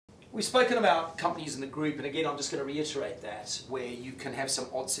We've spoken about companies in the group, and again, I'm just going to reiterate that, where you can have some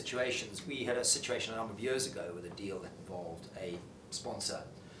odd situations. We had a situation a number of years ago with a deal that involved a sponsor.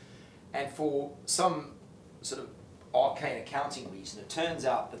 And for some sort of arcane accounting reason, it turns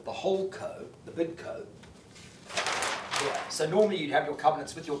out that the whole co, the bid co, yeah, so normally you'd have your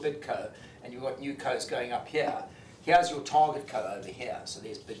covenants with your bid co, and you've got new co's going up here. Here's your target co over here, so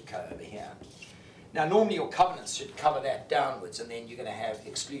there's bid co over here. Now, normally your covenants should cover that downwards, and then you're going to have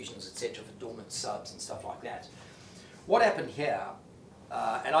exclusions, etc., for dormant subs and stuff like that. What happened here,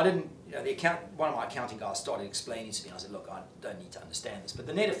 and I didn't, one of my accounting guys started explaining to me, and I said, look, I don't need to understand this, but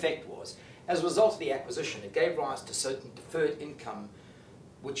the net effect was, as a result of the acquisition, it gave rise to certain deferred income,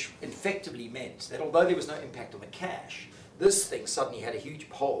 which effectively meant that although there was no impact on the cash, this thing suddenly had a huge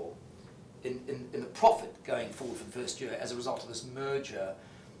hole in the profit going forward for the first year as a result of this merger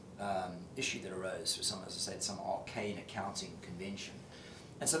issue that arose for some, as I said, some arcane accounting convention.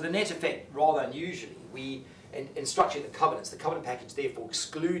 And so the net effect, rather unusually, we, in structuring the covenant package therefore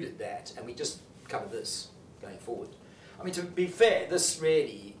excluded that, and we just covered this going forward. I mean, to be fair, this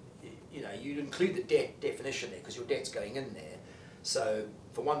really, you'd include the debt definition there because your debt's going in there. So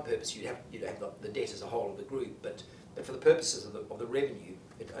for one purpose, you'd have the debt as a whole of the group, but for the purposes of the revenue,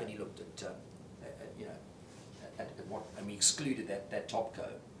 it only looked at what, and we excluded that top co.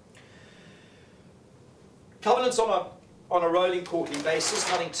 Covenants on a rolling quarterly basis,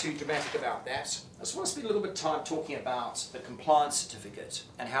 nothing too dramatic about that. I just want to spend a little bit of time talking about the compliance certificate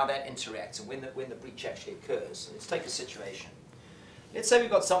and how that interacts and when the breach actually occurs. Let's take a situation. Let's say we've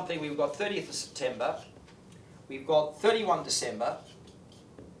got 30th of September, we've got 31 December,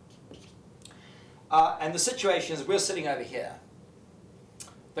 and the situation is we're sitting over here.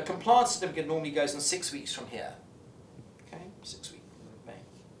 The compliance certificate normally goes in 6 weeks from here. Okay, 6 weeks,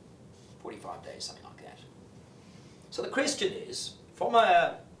 45 days, something like that. So the question is, from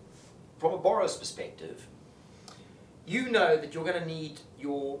a borrower's perspective, you know that you're going to need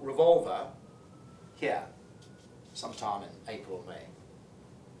your revolver here sometime in April or May.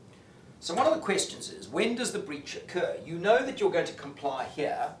 So one of the questions is, when does the breach occur? You know that you're going to comply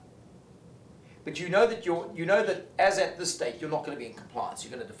here, but you know that as at this date you're not going to be in compliance,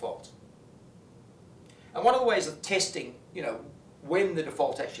 you're going to default. And one of the ways of testing, when the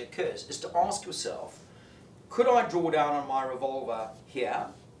default actually occurs is to ask yourself, could I draw down on my revolver here?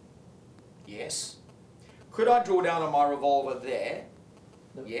 Yes. Could I draw down on my revolver there?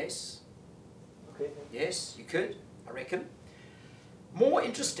 No. Yes. Okay. Yes, you could, I reckon. More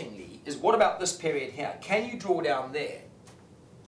interestingly is, what about this period here? Can you draw down there?